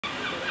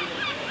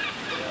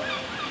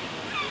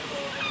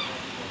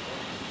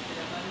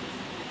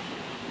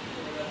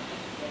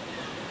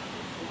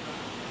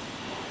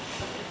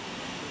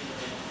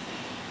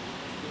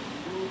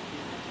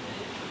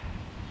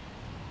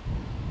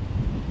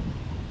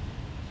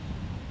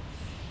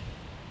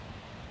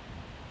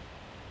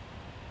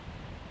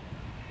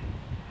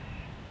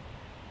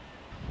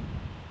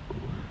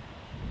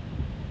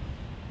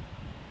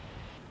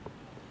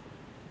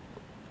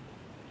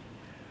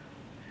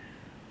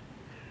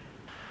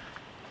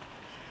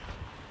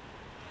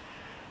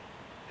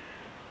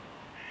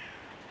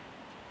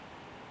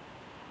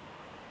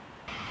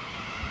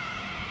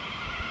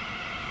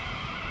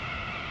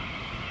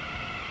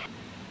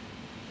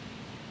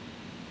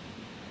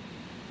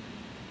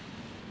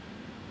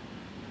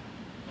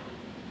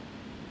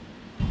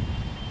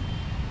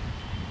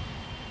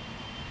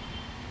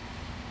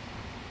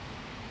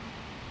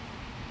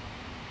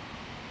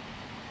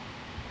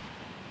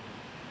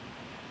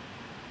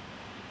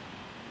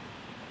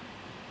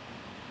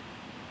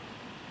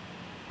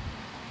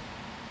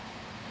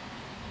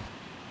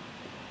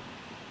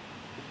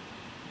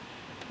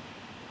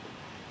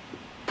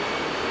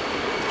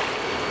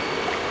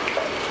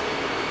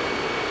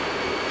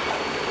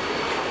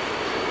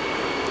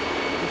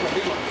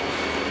big one.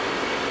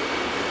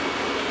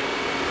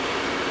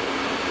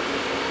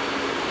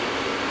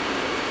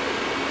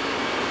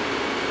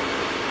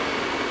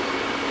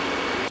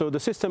 So the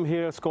system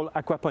here is called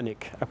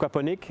aquaponic.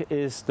 Aquaponic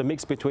is the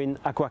mix between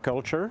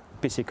aquaculture,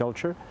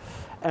 pisciculture,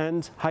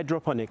 and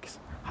hydroponics.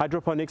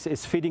 Hydroponics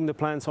is feeding the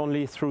plants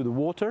only through the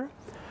water,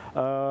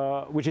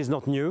 which is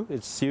not new.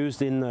 It's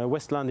used in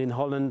Westlands in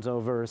Holland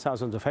over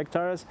thousands of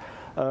hectares.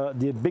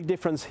 The big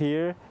difference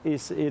here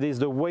is it is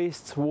the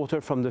waste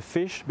water from the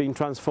fish being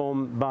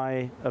transformed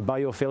by a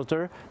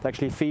biofilter that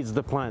actually feeds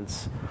the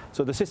plants.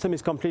 So the system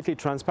is completely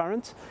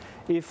transparent.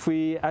 If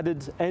we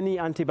added any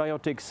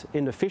antibiotics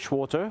in the fish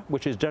water,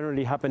 which is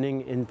generally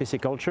happening in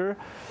pisciculture,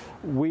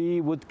 we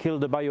would kill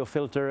the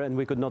biofilter and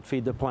we could not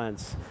feed the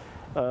plants.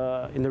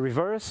 In the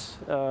reverse,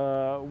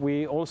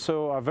 we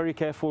also are very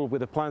careful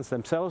with the plants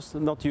themselves,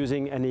 not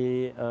using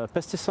any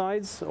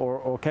pesticides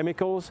or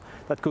chemicals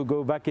that could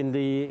go back in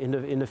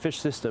the fish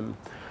system.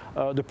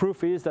 The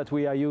proof is that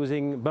we are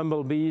using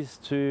bumblebees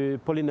to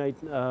pollinate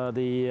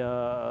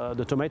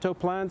the tomato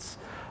plants.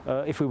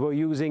 If we were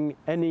using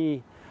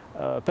any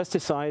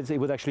pesticides, it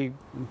would actually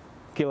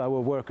kill our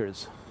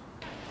workers.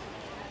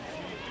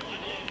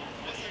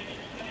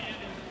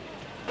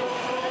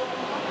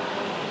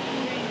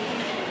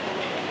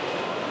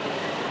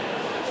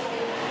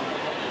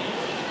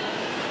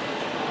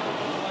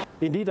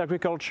 Indeed,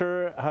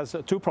 agriculture has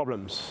two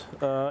problems.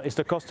 It's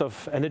the cost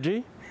of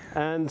energy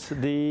and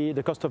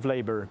the cost of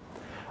labor.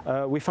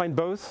 We find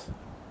both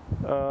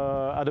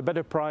at a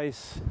better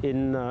price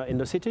in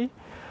the city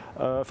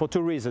for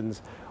two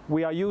reasons.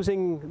 We are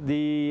using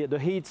the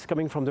heat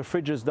coming from the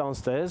fridges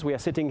downstairs. We are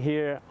sitting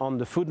here on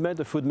the food med.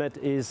 The food med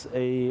is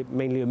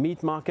mainly a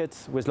meat market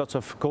with lots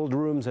of cold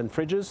rooms and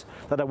fridges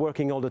that are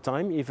working all the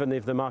time, even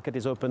if the market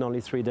is open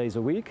only 3 days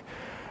a week.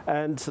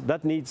 And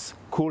that needs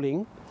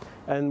cooling.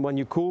 And when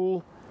you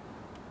cool,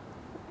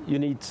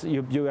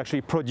 you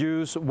actually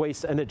produce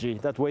waste energy.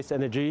 That waste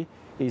energy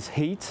is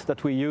heat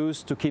that we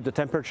use to keep the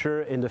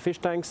temperature in the fish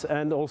tanks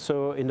and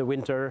also in the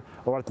winter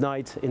or at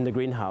night in the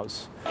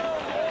greenhouse.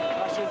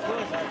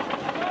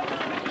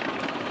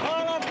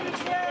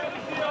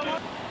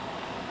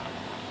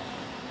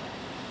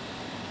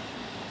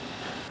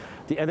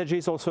 The energy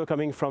is also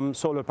coming from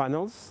solar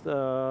panels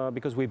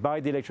because we buy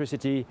the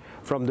electricity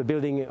from the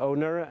building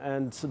owner,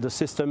 and the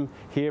system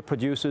here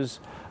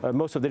produces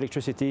most of the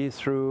electricity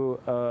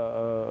through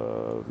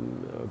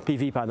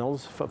PV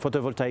panels,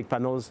 photovoltaic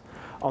panels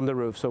on the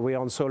roof. So we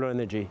are on solar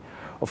energy.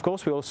 Of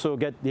course, we also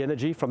get the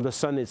energy from the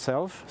sun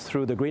itself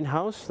through the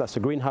greenhouse. That's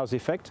the greenhouse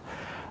effect.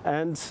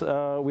 And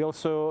we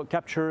also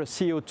capture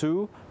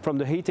CO2 from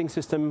the heating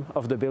system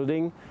of the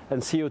building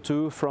and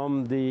CO2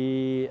 from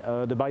the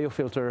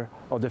biofilter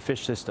of the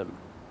fish system.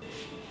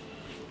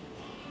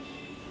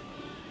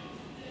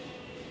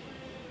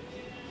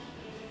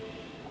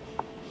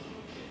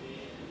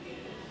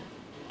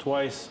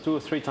 Twice, 2 or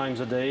 3 times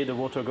a day, the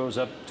water goes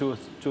up 2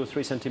 or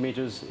 3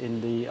 centimeters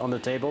on the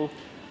table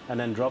and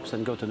then drops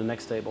and go to the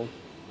next table,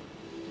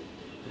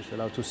 which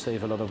allows to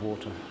save a lot of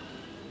water.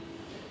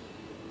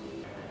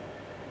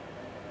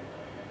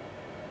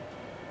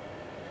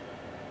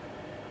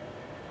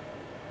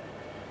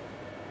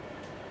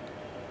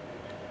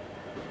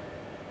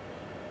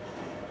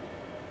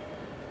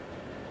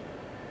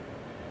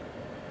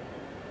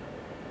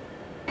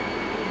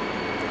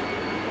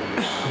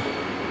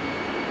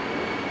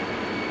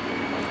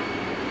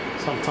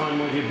 Sometimes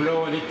when you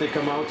blow on it, they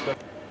come out. But